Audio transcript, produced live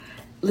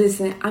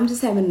Listen, I'm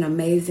just having an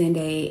amazing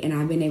day and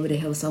I've been able to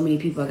help so many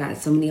people. I got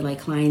so many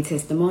client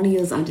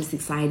testimonials. I'm just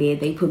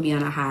excited. They put me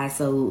on a high,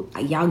 so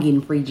y'all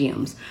getting free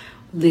gems.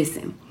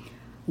 Listen,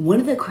 one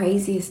of the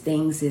craziest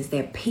things is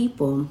that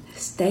people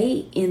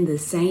stay in the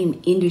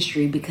same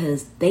industry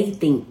because they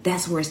think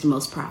that's where it's the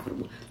most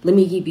profitable. Let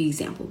me give you an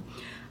example.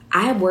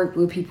 I have worked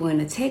with people in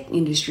the tech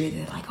industry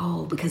that are like,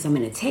 oh, because I'm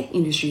in the tech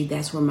industry,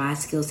 that's where my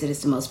skill set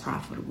is the most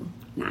profitable.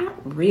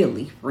 Not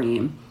really,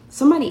 friend.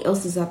 Somebody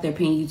else is out there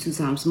paying you 2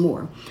 times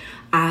more.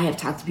 I have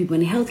talked to people in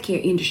the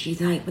healthcare industry.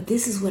 They're like, but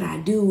this is what I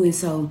do. And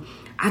so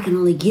I can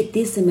only get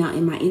this amount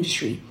in my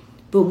industry.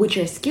 But what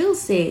your skill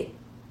set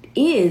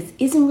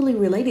isn't really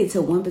related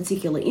to one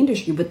particular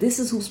industry, but this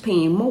is who's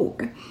paying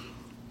more.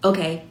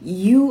 Okay,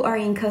 you are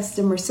in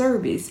customer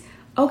service.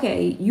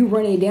 Okay, you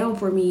run it down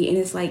for me and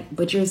it's like,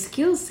 but your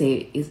skill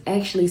set is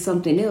actually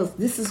something else.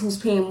 This is who's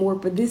paying more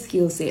for this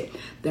skill set.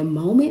 The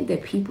moment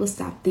that people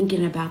stop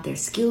thinking about their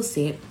skill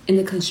set and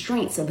the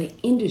constraints of an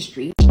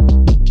industry.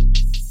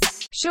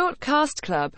 Shortcast Club.